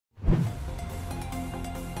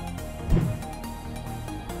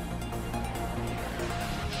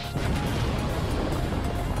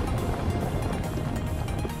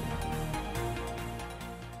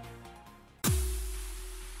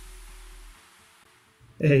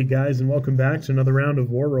Hey guys, and welcome back to another round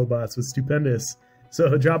of War Robots with Pendous.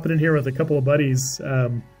 So dropping in here with a couple of buddies.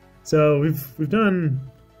 So we've done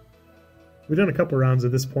a couple rounds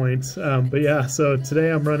at this point, but yeah. So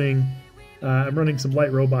today I'm running some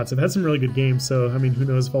light robots. I've had some really good games, so I mean, who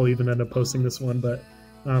knows if I'll even end up posting this one, but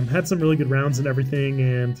had some really good rounds and everything,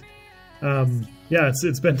 and yeah,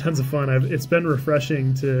 it's been tons of fun. It's been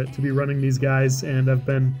refreshing to be running these guys, and I've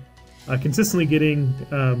been consistently getting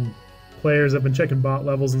players. I've been checking bot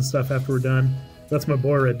levels and stuff after we're done. That's my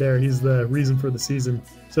boy right there. He's the reason for the season.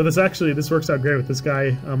 So this works out great with this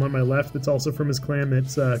guy on my left. That's also from his clan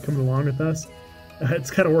that's coming along with us.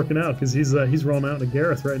 It's kind of working out because he's rolling out in a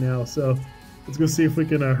Gareth right now. So let's go see if we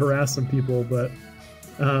can harass some people. But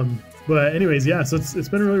anyways, yeah. So it's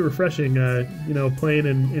been really refreshing. You know, playing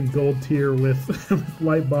in gold tier with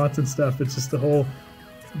light bots and stuff. It's just a whole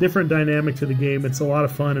different dynamic to the game. It's a lot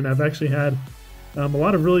of fun, and I've actually had a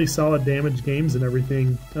lot of really solid damage games and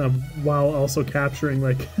everything, while also capturing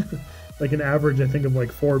like like an average, I think, of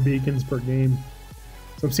like 4 beacons per game.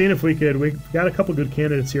 So I'm seeing if we got a couple good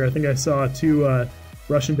candidates here. I think I saw 2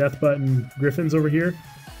 Russian Death Button Griffins over here,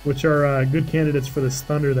 which are good candidates for this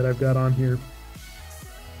Thunder that I've got on here.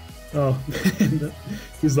 Oh,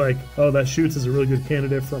 he's like, oh, that shoots is a really good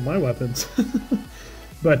candidate for my weapons.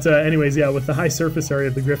 But anyways, yeah, with the high surface area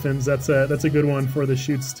of the Griffins, that's a good one for the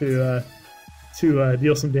shoots to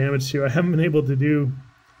deal some damage to. I haven't been able to do.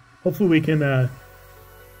 Hopefully, we can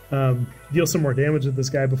deal some more damage with this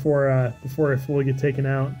guy before I fully get taken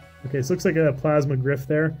out. Okay, so looks like a plasma griff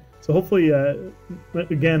there. So hopefully,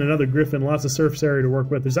 again, another griffin. Lots of surface area to work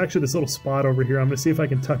with. There's actually this little spot over here. I'm gonna see if I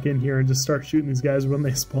can tuck in here and just start shooting these guys when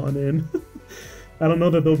they spawn in. I don't know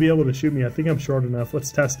that they'll be able to shoot me. I think I'm short enough.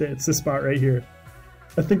 Let's test it. It's this spot right here.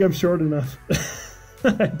 I think I'm short enough.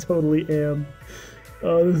 I totally am.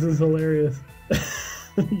 Oh, this is hilarious.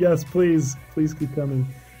 Yes, please keep coming.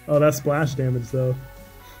 Oh, that's splash damage though.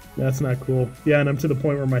 That's not cool. Yeah, and I'm to the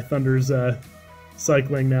point where my Thunder's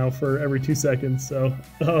cycling now for every 2 seconds. So,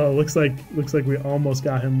 oh, looks like we almost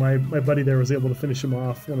got him. My buddy there was able to finish him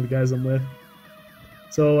off. One of the guys I'm with.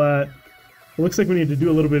 So it looks like we need to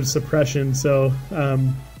do a little bit of suppression. So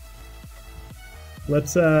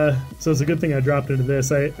let's. So it's a good thing I dropped into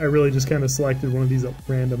this. I really just kind of selected one of these at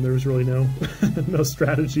random. There was really no no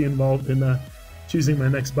strategy involved in choosing my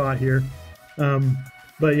next bot here.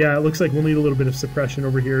 But yeah, it looks like we'll need a little bit of suppression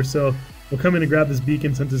over here. So we'll come in and grab this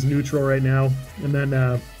beacon since it's neutral right now. And then,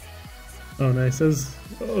 oh nice, that's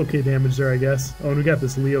okay damage there, I guess. Oh, and we got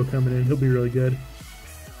this Leo coming in. He'll be really good.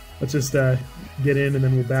 Let's just get in, and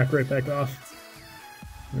then we'll back right back off.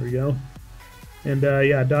 There we go. And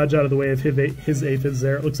yeah, dodge out of the way of his aphids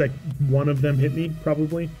there. It looks like one of them hit me,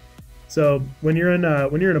 probably. So when you're in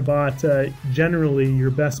a bot, generally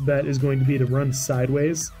your best bet is going to be to run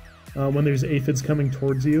sideways when there's aphids coming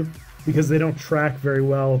towards you, because they don't track very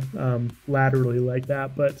well laterally like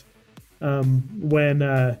that. But when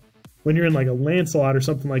you're in like a Lancelot or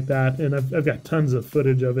something like that, and I've got tons of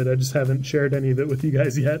footage of it, I just haven't shared any of it with you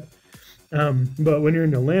guys yet. But when you're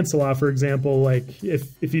in a Lancelot, for example, like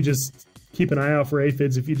if you just keep an eye out for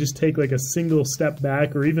aphids, if you just take like a single step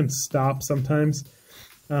back or even stop sometimes.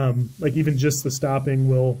 Like even just the stopping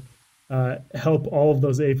will help all of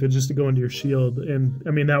those aphids just to go into your shield. And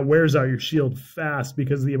I mean, that wears out your shield fast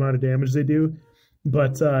because of the amount of damage they do,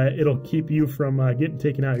 but it'll keep you from getting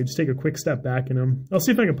taken out. You just take a quick step back in them. I'll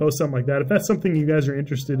see if I can post something like that. If that's something you guys are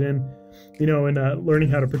interested in, you know, in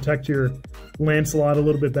learning how to protect your Lancelot a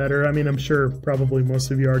little bit better. I mean, I'm sure probably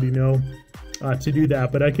most of you already know to do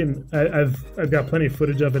that, but I've got plenty of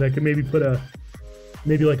footage of it. I could maybe put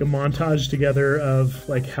maybe like a montage together of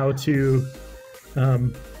like how to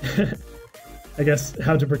I guess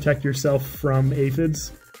how to protect yourself from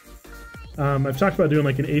aphids. I've talked about doing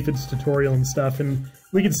like an aphids tutorial and stuff, and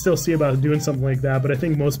we can still see about doing something like that, but I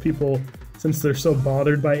think most people, since they're so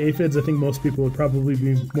bothered by aphids, I think most people would probably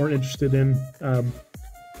be more interested in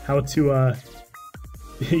how to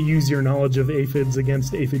use your knowledge of aphids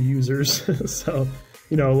against aphid users. So,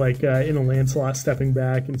 you know, like in a Lancelot, stepping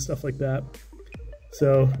back and stuff like that.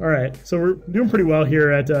 So, all right, so we're doing pretty well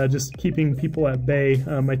here at just keeping people at bay.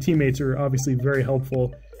 My teammates are obviously very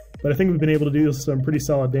helpful, but I think we've been able to do some pretty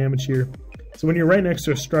solid damage here. So when you're right next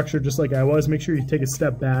to a structure, just like I was, make sure you take a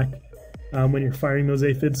step back when you're firing those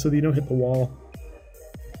aphids so that you don't hit the wall.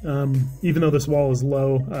 Even though this wall is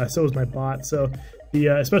low, so is my bot, so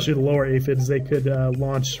especially the lower aphids, they could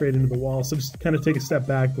launch straight into the wall. So just kind of take a step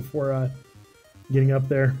back before getting up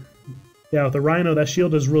there. Yeah, with the Rhino, that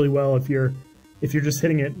shield does really well if you're just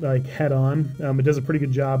hitting it like head on. It does a pretty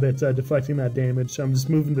good job at deflecting that damage. So I'm just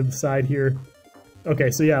moving to the side here.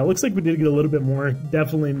 Okay, so yeah, it looks like we did get a little bit more.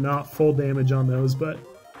 Definitely not full damage on those, but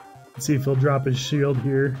Let's see if he'll drop his shield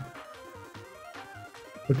here.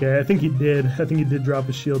 Okay, I think he did. I think he did drop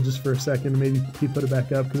his shield just for a second. Maybe he put it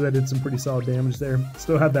back up because I did some pretty solid damage there.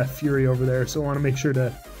 Still have that Fury over there, so I want to make sure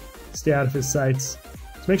to stay out of his sights.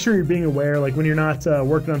 So make sure you're being aware, like when you're not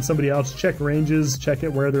working on somebody else, check ranges, check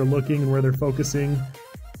it where they're looking and where they're focusing.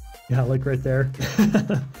 Yeah, like right there.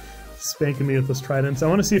 Spanking me with those tridents. I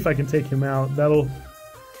want to see if I can take him out. That'll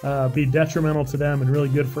be detrimental to them and really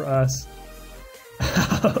good for us.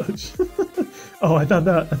 Ouch. Oh, I thought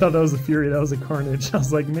that was a Fury. That was a Carnage. I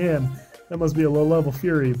was like, man, that must be a low-level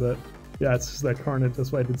Fury, but yeah, it's just that Carnage.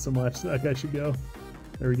 That's why I did so much. That guy should go.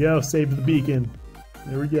 There we go. Saved the beacon.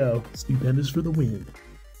 There we go. Stupendous for the win.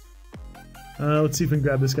 Let's see if we can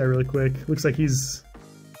grab this guy really quick. Looks like he's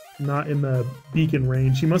not in the beacon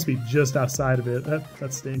range. He must be just outside of it.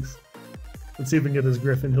 That stinks. Let's see if we can get this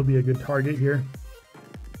Griffin. He'll be a good target here.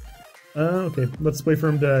 Okay, let's wait for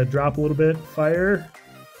him to drop a little bit. Fire.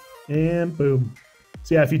 And boom.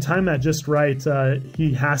 So yeah, if you time that just right,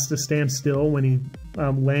 he has to stand still when he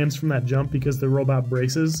lands from that jump because the robot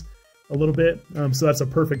braces a little bit. So that's a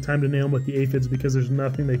perfect time to nail him with the aphids because there's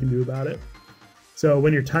nothing they can do about it. So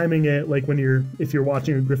when you're timing it, like if you're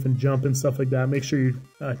watching a Griffin jump and stuff like that, make sure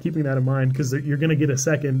you're keeping that in mind because you're going to get a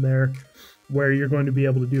second there where you're going to be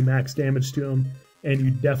able to do max damage to him, and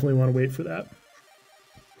you definitely want to wait for that.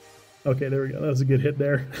 Okay, there we go. That was a good hit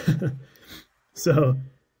there. So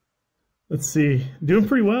let's see, doing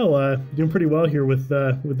pretty well here with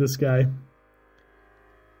this guy.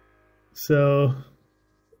 So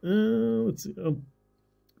let's see. Oh,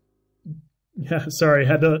 yeah, sorry, I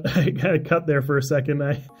had to cut there for a second.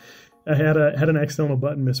 I had an external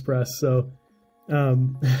button mispressed, so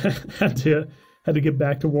had to get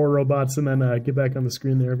back to War Robots and then get back on the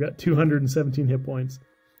screen there. I've got 217 hit points.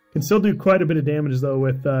 Can still do quite a bit of damage though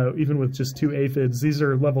with even with just 2 aphids. These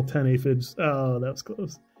are level 10 aphids. Oh, that was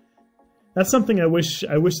close. That's something I wish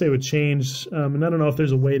they would change. And I don't know if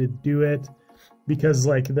there's a way to do it because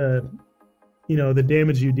like the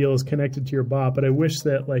damage you deal is connected to your bot, but I wish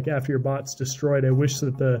that like after your bot's destroyed, I wish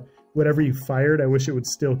that whatever you fired, I wish it would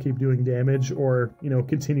still keep doing damage or,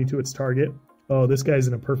 continue to its target. Oh, this guy's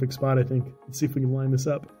in a perfect spot, I think. Let's see if we can line this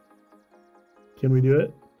up. Can we do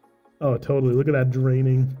it? Oh, totally. Look at that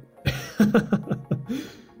draining.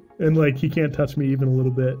 And like he can't touch me even a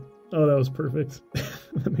little bit. Oh, that was perfect.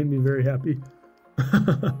 That made me very happy.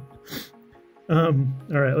 All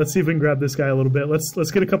right, let's see if we can grab this guy a little bit.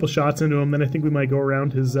 Let's get a couple shots into him, then I think we might go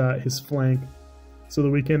around his flank so that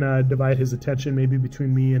we can divide his attention maybe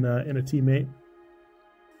between me and a teammate.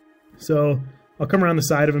 So I'll come around the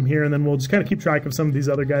side of him here, and then we'll just kind of keep track of some of these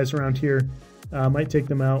other guys around here. Might take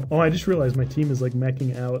them out. Oh, I just realized my team is like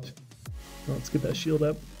meching out. Well, let's get that shield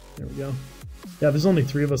up. There we go. Yeah, there's only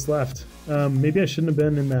 3 of us left. Maybe I shouldn't have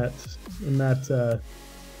been in that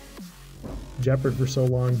Jeopard for so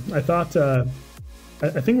long. I thought I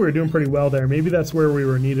think we were doing pretty well there. Maybe that's where we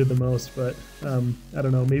were needed the most, but I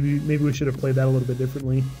don't know. Maybe we should have played that a little bit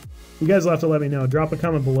differently. You guys will have to let me know. Drop a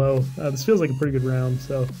comment below. This feels like a pretty good round,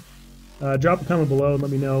 so drop a comment below and let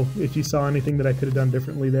me know if you saw anything that I could have done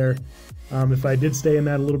differently there. If I did stay in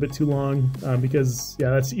that a little bit too long, because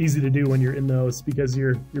yeah, that's easy to do when you're in those because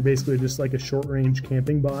you're basically just like a short range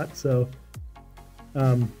camping bot. So,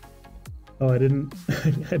 oh, I didn't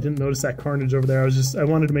notice that Carnage over there. I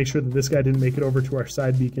wanted to make sure that this guy didn't make it over to our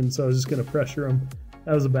side beacon, so I was just gonna pressure him.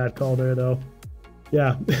 That was a bad call there, though.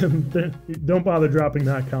 Yeah, don't bother dropping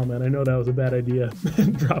that comment. I know that was a bad idea,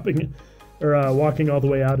 dropping it. Or walking all the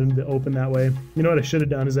way out into the open that way. You know what I should have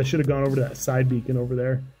done is I should have gone over to that side beacon over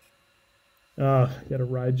there. Got a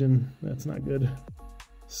Raijin. That's not good.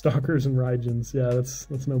 Stalkers and Raijins. Yeah,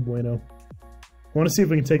 that's no bueno. I want to see if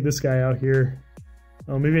we can take this guy out here.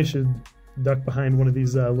 Oh, maybe I should duck behind one of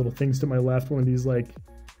these little things to my left. One of these like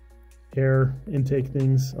air intake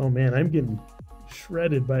things. Oh man, I'm getting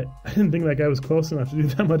shredded, but I didn't think that guy was close enough to do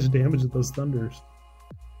that much damage with those thunders.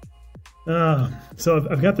 So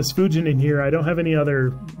I've got this Fujin in here. I don't have any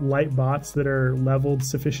other light bots that are leveled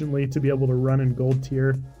sufficiently to be able to run in gold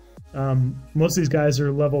tier. Most of these guys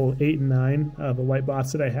are level 8 and 9, the light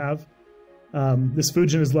bots that I have. This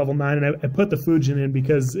Fujin is level 9, and I put the Fujin in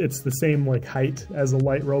because it's the same like height as a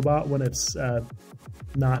light robot when it's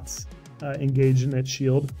not engaged in its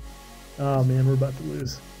shield. Oh man, we're about to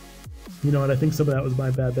lose. You know what, I think some of that was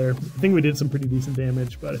my bad there. I think we did some pretty decent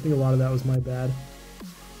damage, but I think a lot of that was my bad.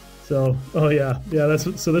 So, oh yeah,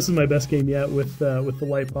 so this is my best game yet with the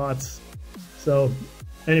light bots. So,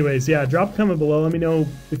 anyways, yeah, drop a comment below. Let me know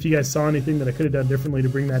if you guys saw anything that I could have done differently to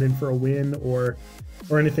bring that in for a win or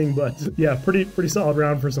anything. But yeah, pretty solid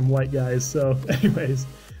round for some light guys. So, anyways,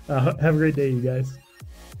 have a great day, you guys.